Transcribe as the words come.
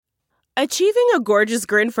Achieving a gorgeous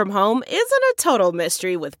grin from home isn't a total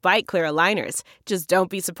mystery with Byte Clear aligners. Just don't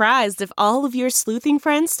be surprised if all of your sleuthing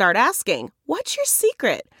friends start asking, "What's your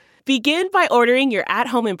secret?" Begin by ordering your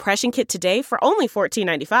at-home impression kit today for only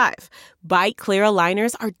 $14.95. Byte Clear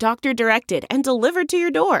aligners are doctor-directed and delivered to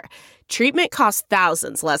your door. Treatment costs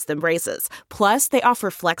thousands less than braces. Plus, they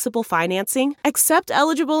offer flexible financing, accept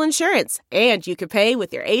eligible insurance, and you can pay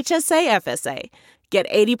with your HSA FSA. Get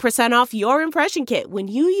 80% off your impression kit when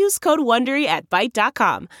you use code WONDERY at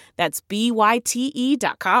Byte.com. That's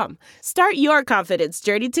BYTE.com. Start your confidence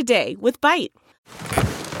journey today with Byte.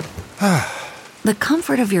 The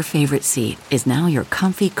comfort of your favorite seat is now your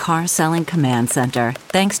comfy car selling command center,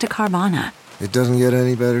 thanks to Carvana. It doesn't get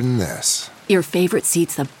any better than this. Your favorite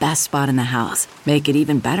seat's the best spot in the house. Make it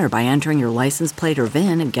even better by entering your license plate or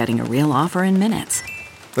VIN and getting a real offer in minutes.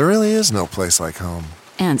 There really is no place like home.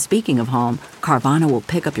 And speaking of home, Carvana will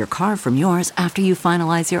pick up your car from yours after you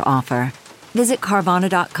finalize your offer. Visit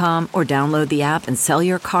Carvana.com or download the app and sell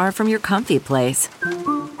your car from your comfy place.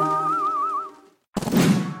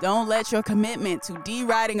 Don't let your commitment to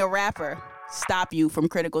deriding a rapper stop you from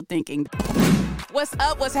critical thinking. What's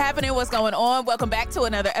up? What's happening? What's going on? Welcome back to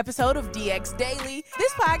another episode of DX Daily.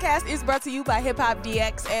 This podcast is brought to you by Hip Hop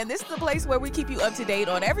DX, and this is the place where we keep you up to date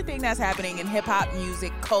on everything that's happening in hip hop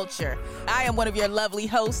music culture. I am one of your lovely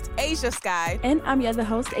hosts, Asia Sky. And I'm your other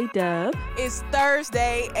host, A-Dub. It's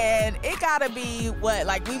Thursday, and it gotta be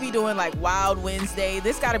we be doing like Wild Wednesday.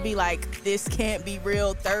 This gotta be like This Can't Be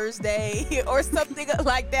Real Thursday or something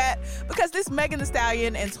like that, because this Megan Thee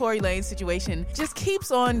Stallion and Tory Lanez situation just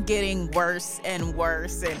keeps on getting worse and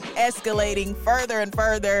worse and escalating further and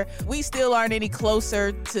further. We still aren't any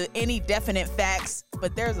closer to any definite facts,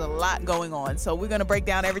 but there's a lot going on. So we're going to break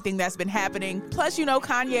down everything that's been happening. Plus,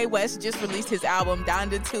 Kanye West just released his album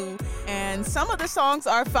Donda 2, and some of the songs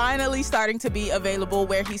are finally starting to be available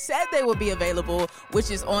where he said they would be available, which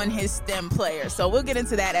is on his STEM player. So we'll get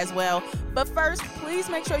into that as well. But first, please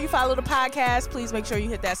make sure you follow the podcast. Please make sure you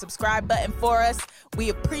hit that subscribe button for us. We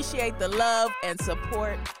appreciate the love and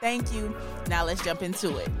support. Thank you. Now let's jump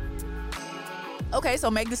into it. Okay, so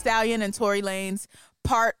Meg Thee Stallion and Tory Lanez,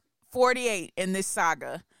 part 48 in this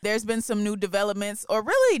saga. There's been some new developments, or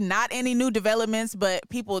really not any new developments, but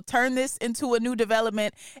people turn this into a new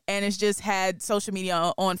development, and it's just had social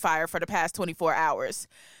media on fire for the past 24 hours.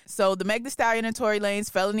 So the Meg Thee Stallion and Tory Lanez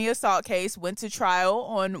felony assault case went to trial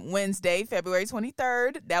on Wednesday, February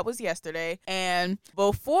 23rd. That was yesterday. And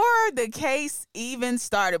before the case even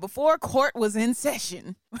started, before court was in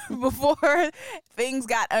session, before things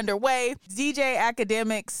got underway, DJ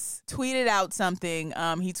Academics tweeted out something.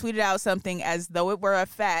 He tweeted out something as though it were a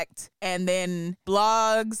fact, and then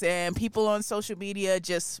blogs and people on social media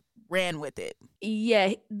just ran with it.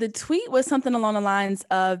 Yeah, the tweet was something along the lines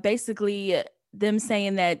of basically them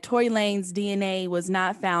saying that Tory Lanez's DNA was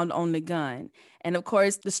not found on the gun. And of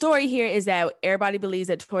course, the story here is that everybody believes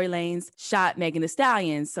that Tory Lanez shot Megan Thee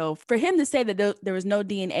Stallion. So for him to say that there was no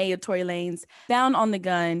DNA of Tory Lanez found on the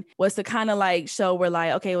gun was to kind of like show we're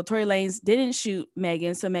like, okay, well, Tory Lanez didn't shoot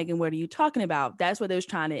Megan. So Megan, what are you talking about? That's what they was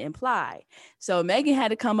trying to imply. So Megan had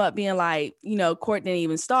to come up being like, court didn't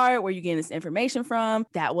even start. Where are you getting this information from?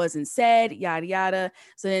 That wasn't said, yada, yada.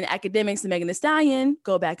 So then Academics and Megan Thee Stallion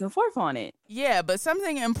go back and forth on it. Yeah, but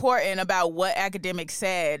something important about what Academics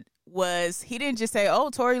said was he didn't just say, oh,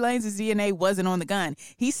 Tory Lanez's DNA wasn't on the gun.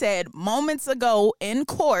 He said moments ago in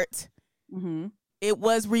court, it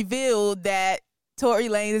was revealed that Tory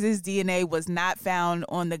Lanez's DNA was not found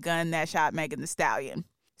on the gun that shot Megan Thee Stallion.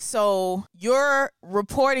 So you're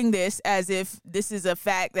reporting this as if this is a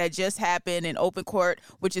fact that just happened in open court,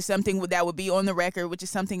 which is something that would be on the record, which is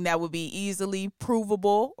something that would be easily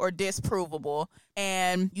provable or disprovable.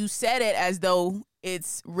 And you said it as though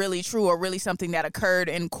it's really true or really something that occurred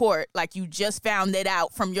in court, like you just found it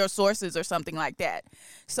out from your sources or something like that.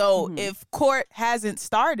 So if court hasn't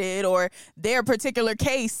started or their particular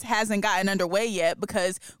case hasn't gotten underway yet,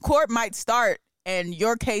 because court might start and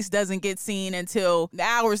your case doesn't get seen until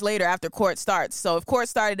hours later after court starts. So if court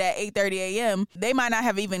started at 8:30 a.m., they might not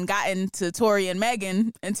have even gotten to Tory and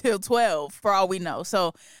Megan until 12, for all we know.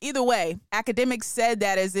 So either way, Academics said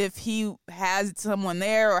that as if he has someone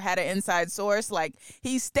there or had an inside source. Like,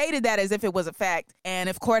 he stated that as if it was a fact. And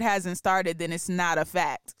if court hasn't started, then it's not a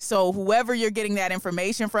fact. So whoever you're getting that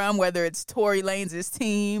information from, whether it's Tory Lanez's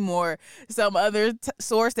team or some other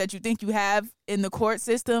source that you think you have in the court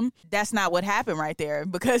system, that's not what happened right there,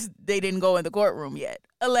 because they didn't go in the courtroom yet.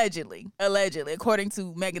 Allegedly, according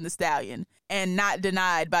to Megan Thee Stallion, and not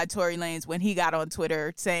denied by Tory Lanez when he got on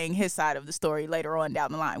Twitter saying his side of the story later on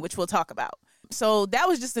down the line, which we'll talk about. So that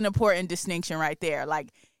was just an important distinction right there.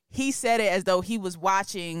 Like, he said it as though he was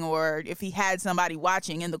watching, or if he had somebody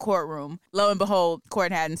watching in the courtroom. Lo and behold,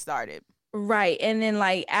 court hadn't started. Right. And then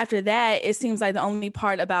like after that, it seems like the only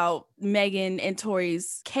part about Megan and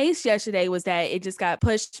Tory's case yesterday was that it just got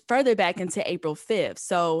pushed further back into April 5th.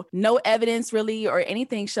 So no evidence really or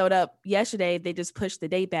anything showed up yesterday. They just pushed the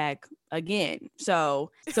date back again.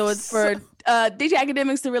 So it's for DJ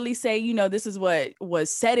Akademiks to really say, you know, this is what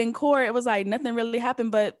was said in court. It was like nothing really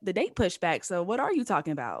happened, but the date pushed back. So what are you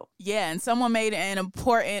talking about? Yeah. And someone made an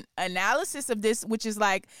important analysis of this, which is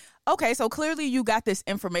like, okay, so clearly you got this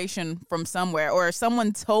information from somewhere, or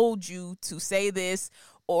someone told you to say this,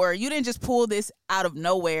 or you didn't just pull this out of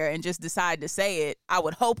nowhere and just decide to say it. I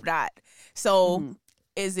would hope not. So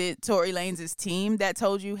is it Tory Lanez' team that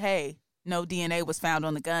told you, hey, no DNA was found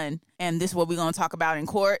on the gun, and this is what we're going to talk about in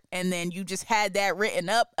court? And then you just had that written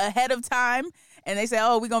up ahead of time, and they say,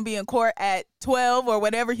 oh, we're going to be in court at 12 or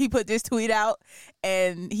whatever. He put this tweet out,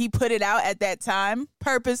 and he put it out at that time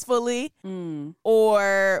purposefully.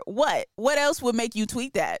 Or what? What else would make you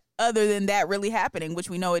tweet that other than that really happening, which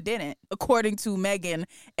we know it didn't? According to Megan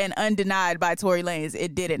and undenied by Tory Lanez,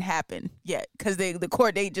 it didn't happen yet because the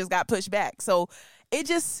court date just got pushed back. So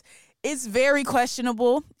it's very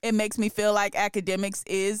questionable. It makes me feel like Akademiks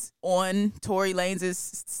is on Tory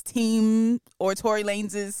Lanez' team or Tory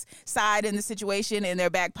Lanez' side in the situation, in their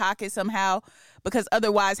back pocket somehow, because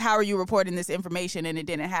otherwise, how are you reporting this information and it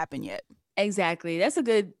didn't happen yet? Exactly. That's a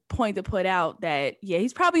good point to put out that, yeah,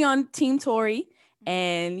 he's probably on Team Tory,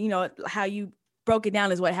 and, you know, how you broke it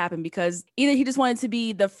down is what happened, because either he just wanted to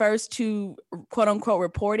be the first to quote unquote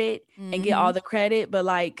report it and get all the credit, but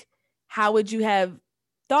like, how would you have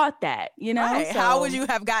thought that, you know? Right. So, how would you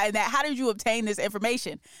have gotten that? How did you obtain this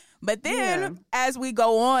information? But then as we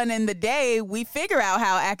go on in the day, we figure out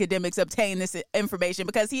how Akademiks obtained this information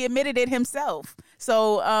because he admitted it himself.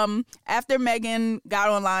 So after Megan got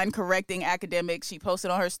online correcting Akademiks, she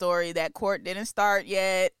posted on her story that court didn't start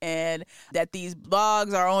yet and that these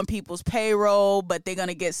blogs are on people's payroll, but they're going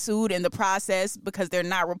to get sued in the process because they're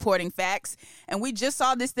not reporting facts. And we just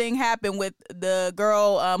saw this thing happen with the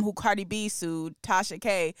girl who Cardi B sued, Tasha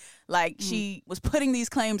K. Like, she was putting these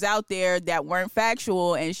claims out there that weren't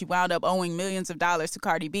factual, and she wound up owing millions of dollars to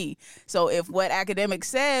Cardi B. So if what Akademiks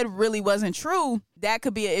said really wasn't true, that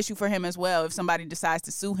could be an issue for him as well if somebody decides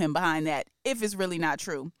to sue him behind that, if it's really not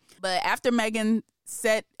true. But after Megan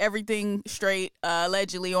set everything straight,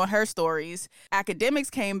 allegedly, on her stories, Akademiks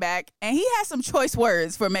came back, and he had some choice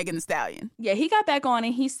words for Megan Thee Stallion. Yeah, he got back on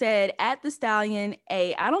and he said, at the Stallion,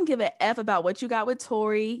 hey, I don't give a F about what you got with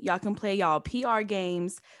Tory. Y'all can play y'all PR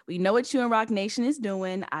games. We know what you and Roc Nation is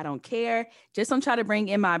doing. I don't care. Just don't try to bring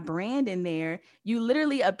in my brand in there. You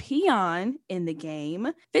literally a peon in the game.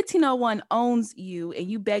 1501 owns you, and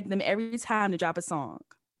you beg them every time to drop a song.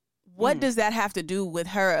 What does that have to do with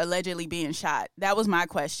her allegedly being shot? That was my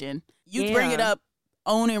question. You bring it up,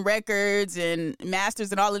 owning records and masters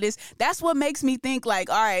and all of this. That's what makes me think, like,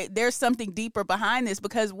 all right, there's something deeper behind this,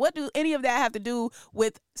 because what do any of that have to do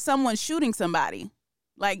with someone shooting somebody?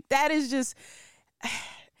 Like, that is just,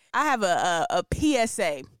 I have a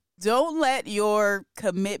PSA. Don't let your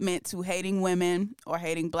commitment to hating women or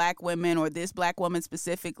hating black women, or this black woman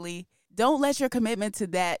specifically, don't let your commitment to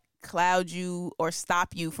that cloud you or stop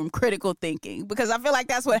you from critical thinking, because I feel like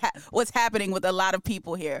that's what's happening with a lot of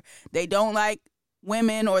people here. They don't like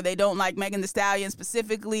women, or they don't like Megan Thee Stallion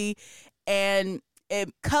specifically, and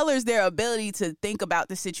it colors their ability to think about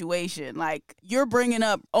the situation. Like, you're bringing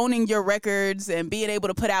up owning your records and being able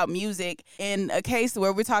to put out music in a case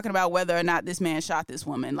where we're talking about whether or not this man shot this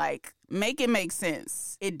woman. Like, make it make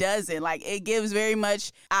sense. It doesn't. Like, it gives very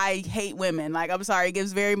much, I hate women. Like, I'm sorry, it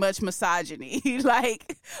gives very much misogyny.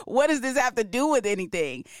 Like, what does this have to do with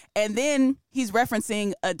anything? And then he's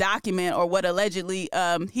referencing a document, or what allegedly,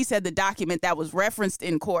 he said the document that was referenced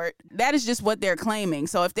in court. That is just what they're claiming.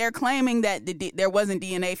 So if they're claiming that there wasn't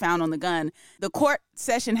DNA found on the gun, the court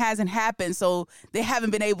session hasn't happened, so they haven't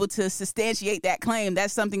been able to substantiate that claim.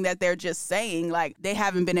 That's something that they're just saying. Like, they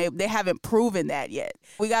haven't proven that yet.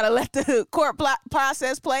 We got to let the court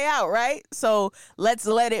process play out, right? So let's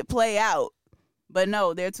let it play out. But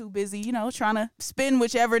no, they're too busy, trying to spin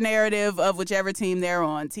whichever narrative of whichever team they're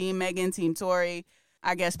on. Team Megan, Team Tory.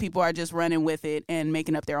 I guess people are just running with it and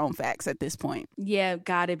making up their own facts at this point. Yeah,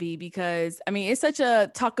 gotta be, because, I mean, it's such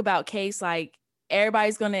a talk about case. Like,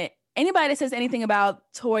 anybody that says anything about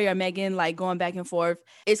Tory or Megan, like, going back and forth,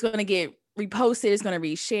 it's going to get reposted, it's going to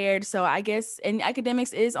be shared. So I guess, and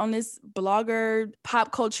Akademiks is on this blogger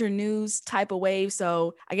pop culture news type of wave.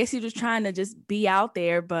 So I guess he's just trying to just be out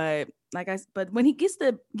there, but but when he gets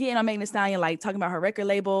to getting on Megan Thee Stallion, like talking about her record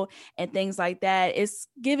label and things like that, it's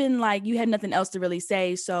given like you had nothing else to really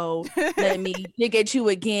say. So let me dig at you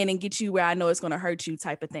again and get you where I know it's going to hurt you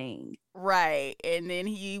type of thing. Right. And then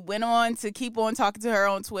he went on to keep on talking to her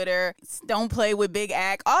on Twitter. Don't play with Big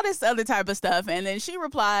Ack, all this other type of stuff. And then she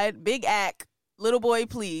replied, Big Ack, little boy,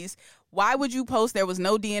 please. Why would you post there was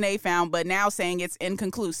no DNA found, but now saying it's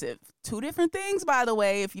inconclusive? Two different things, by the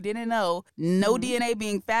way, if you didn't know. No DNA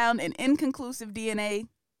being found and inconclusive DNA,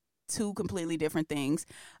 two completely different things.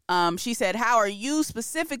 She said, how are you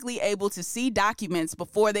specifically able to see documents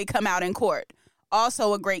before they come out in court?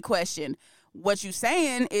 Also a great question. What you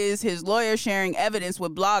saying is his lawyer sharing evidence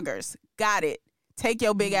with bloggers. Got it. Take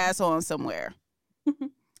your big ass on somewhere.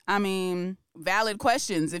 I mean, valid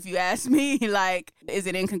questions if you ask me. Like, is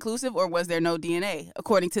it inconclusive or was there no DNA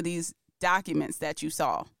according to these documents that you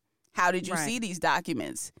saw? How did you see these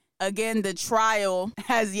documents? Again, the trial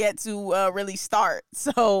has yet to really start.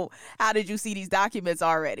 So how did you see these documents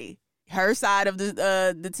already? Her side of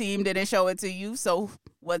the team didn't show it to you. So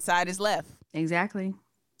what side is left? Exactly.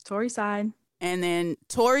 Tory's side. And then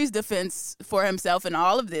Tory's defense for himself in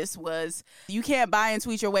all of this was, you can't buy and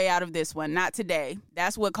tweet your way out of this one. Not today.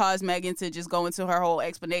 That's what caused Megan to just go into her whole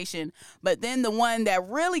explanation. But then the one that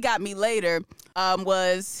really got me later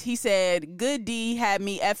was, he said, Good D had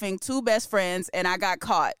me effing two best friends and I got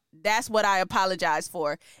caught. That's what I apologize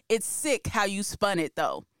for. It's sick how you spun it,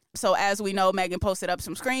 though. So as we know, Megan posted up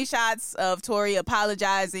some screenshots of Tory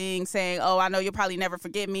apologizing, saying, oh, I know you'll probably never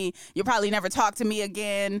forget me. You'll probably never talk to me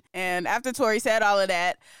again. And after Tory said all of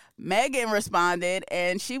that, Megan responded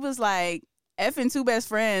and she was like, effing two best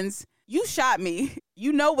friends, you shot me.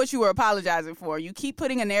 You know what you were apologizing for. You keep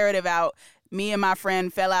putting a narrative out. Me and my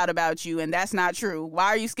friend fell out about you, and that's not true. Why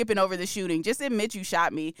are you skipping over the shooting? Just admit you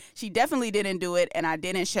shot me. She definitely didn't do it, and I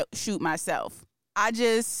didn't shoot myself. I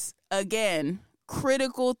just, again,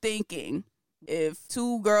 critical thinking. If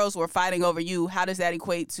two girls were fighting over you, how does that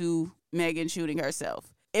equate to Megan shooting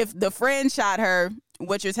herself? If the friend shot her,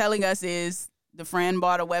 what you're telling us is the friend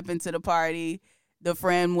brought a weapon to the party. The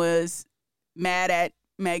friend was mad at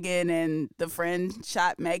Megan and the friend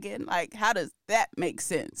shot Megan. Like, how does that make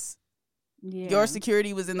sense? Yeah. Your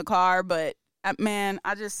security was in the car, but man,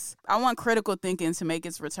 I want critical thinking to make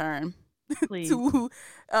its return. To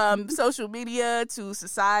social media, to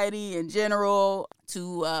society in general,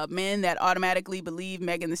 to men that automatically believe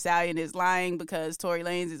Megan Thee Stallion is lying because Tory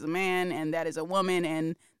Lanez is a man and that is a woman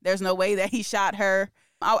and there's no way that he shot her.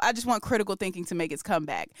 I just want critical thinking to make its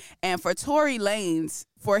comeback. And for Tory Lanez,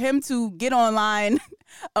 for him to get online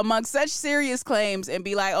amongst such serious claims and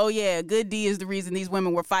be like, oh yeah, Good D is the reason these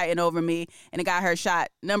women were fighting over me and it got her shot.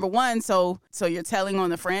 Number one, so you're telling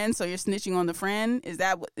on the friend, so you're snitching on the friend. Is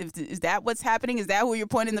that what's happening? Is that who you're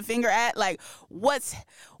pointing the finger at? Like, what's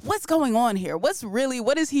going on here?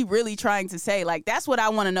 What is he really trying to say? Like, that's what I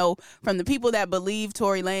want to know from the people that believe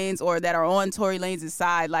Tory Lanez or that are on Tory Lanez'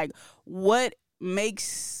 side. Like, what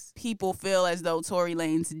makes people feel as though Tory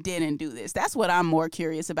Lanez didn't do this? That's what I'm more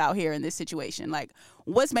curious about here in this situation. Like,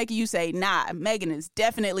 what's making you say, nah, Megan is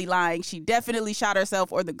definitely lying. She definitely shot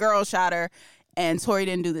herself or the girl shot her and Tory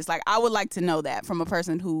didn't do this. Like, I would like to know that from a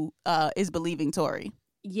person who is believing Tory.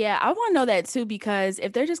 Yeah, I want to know that too, because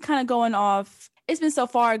if they're just kind of going off, it's been so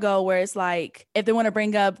far ago where it's like, if they want to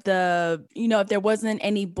bring up if there wasn't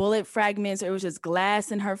any bullet fragments or it was just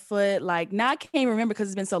glass in her foot, like, now I can't remember because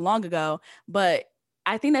it's been so long ago, but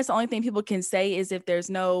I think that's the only thing people can say is if there's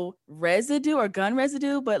no residue or gun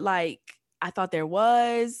residue, but like, I thought there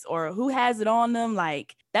was, or who has it on them.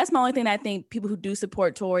 Like, that's my only thing that I think people who do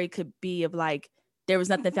support Tory could be of, like, there was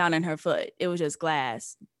nothing found in her foot. It was just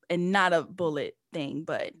glass and not a bullet thing.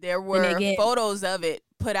 But there were photos of it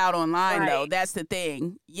put out online, though. That's the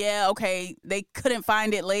thing. Yeah, okay, they couldn't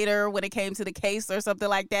find it later when it came to the case or something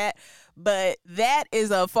like that. But that is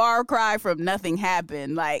a far cry from nothing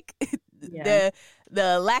happened. Like,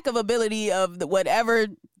 the lack of ability of whatever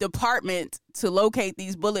department to locate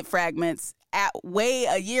these bullet fragments at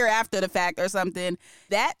a year after the fact or something,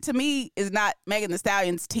 that to me is not Megan Thee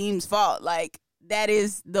Stallion's team's fault. Like, that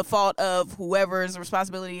is the fault of whoever's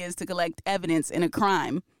responsibility is to collect evidence in a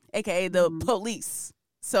crime, aka the police.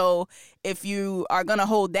 So if you are going to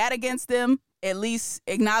hold that against them, at least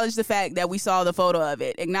acknowledge the fact that we saw the photo of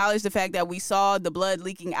it. Acknowledge the fact that we saw the blood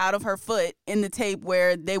leaking out of her foot in the tape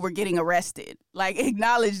where they were getting arrested. Like,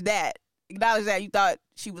 acknowledge that. Acknowledge that you thought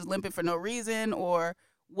she was limping for no reason or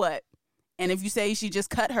what. And if you say she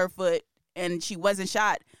just cut her foot and she wasn't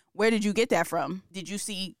shot, where did you get that from? Did you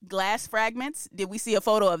see glass fragments? Did we see a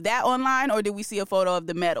photo of that online, or did we see a photo of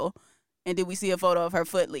the metal? And did we see a photo of her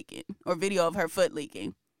foot leaking or video of her foot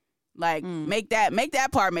leaking? Like, make that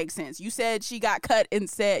part make sense. You said she got cut and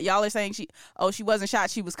said, y'all are saying she wasn't shot,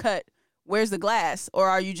 she was cut. Where's the glass? Or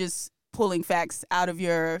are you just pulling facts out of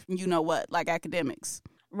your, you know what, like academics?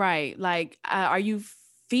 Right. Like, are you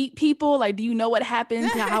feet people? Like, do you know what happens,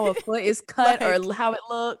 how a foot is cut like, or how it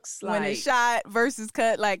looks? When it's shot versus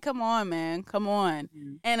cut. Like, come on, man. Come on.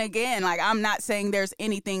 And again, like, I'm not saying there's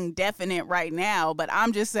anything definite right now, but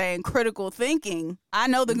I'm just saying critical thinking. I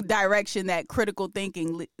know the direction that critical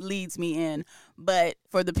thinking leads me in. But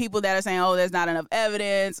for the people that are saying, oh, there's not enough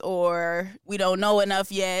evidence or we don't know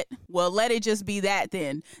enough yet, well, let it just be that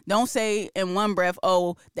then. Don't say in one breath,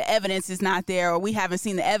 oh, the evidence is not there or we haven't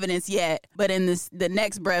seen the evidence yet. But in the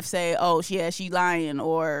next breath say, oh, yeah, she lying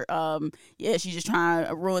or, yeah, she's just trying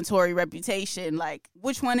to ruin Tory's reputation. Like,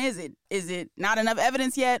 which one is it? Is it not enough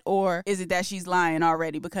evidence yet? Or is it that she's lying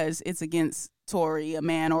already because it's against Tory, a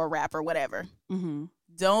man or a rapper, whatever? Mm-hmm.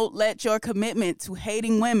 Don't let your commitment to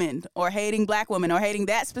hating women or hating black women or hating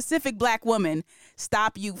that specific black woman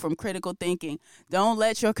stop you from critical thinking. Don't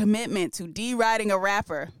let your commitment to deriding a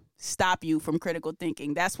rapper stop you from critical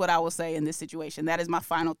thinking. That's what I will say in this situation. That is my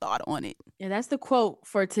final thought on it. Yeah, that's the quote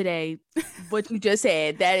for today. What you just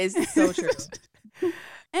said. That is so true.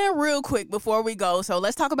 And real quick before we go, so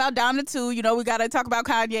let's talk about Donda 2. You know, we got to talk about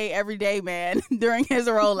Kanye every day, man, during his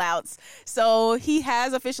rollouts. So he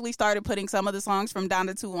has officially started putting some of the songs from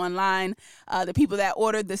Donda 2 online. The people that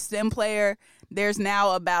ordered the stem player, there's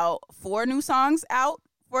now about 4 new songs out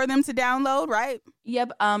for them to download, right?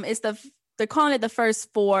 Yep. They're calling it the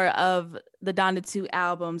first 4 of the Donda 2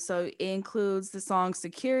 album. So it includes the song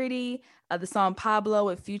Security, the song Pablo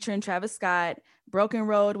with Future and Travis Scott, Broken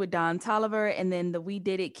Road with Don Toliver, and then the We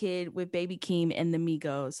Did It Kid with Baby Keem and the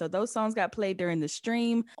Migos. So those songs got played during the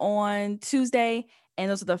stream on Tuesday,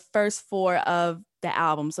 and those are the first 4 of the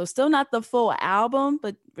album. So still not the full album,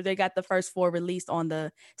 but they got the first 4 released on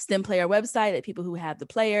the Stem Player website that people who have the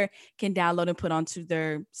player can download and put onto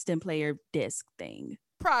their Stem Player disc thing.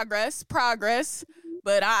 Progress.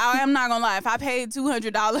 But I am not gonna lie. If I paid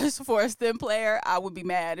 $200 for a stem player, I would be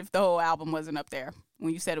mad if the whole album wasn't up there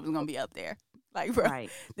when you said it was gonna be up there. Like, bro, right.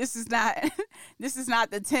 This is not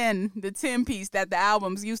the 10 piece that the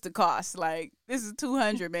albums used to cost. Like, this is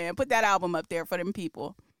 $200, man. Put that album up there for them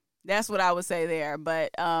people. That's what I would say there.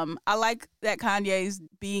 But I like that Kanye's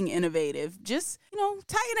being innovative. Just,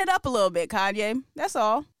 tighten it up a little bit, Kanye. That's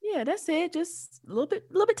all. Yeah, that's it. Just a little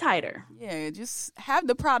bit tighter. Yeah, just have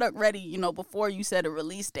the product ready, before you set a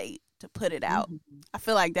release date to put it out. Mm-hmm. I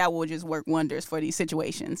feel like that will just work wonders for these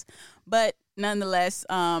situations. But nonetheless,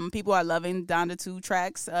 people are loving Donda 2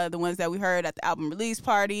 tracks, the ones that we heard at the album release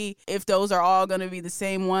party. If those are all going to be the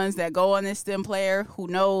same ones that go on this stem player, who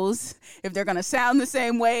knows? If they're going to sound the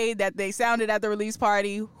same way that they sounded at the release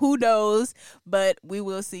party, who knows? But we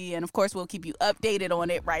will see. And of course, we'll keep you updated on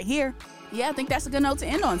it right here. Yeah, I think that's a good note to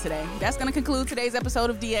end on today. That's going to conclude today's episode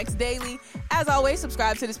of DX Daily. As always,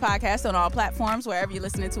 subscribe to this podcast on all platforms, wherever you're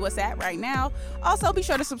listening to us at right now. Also, be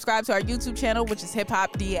sure to subscribe to our YouTube channel, which is Hip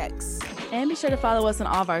Hop DX. And be sure to follow us on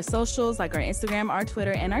all of our socials, like our Instagram, our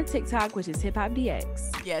Twitter, and our TikTok, which is Hip Hop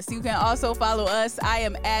DX. Yes, you can also follow us. I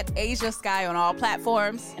am at Asia Sky on all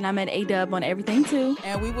platforms. And I'm at A-Dub on everything, too.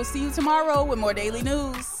 And we will see you tomorrow with more daily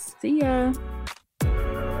news. See ya.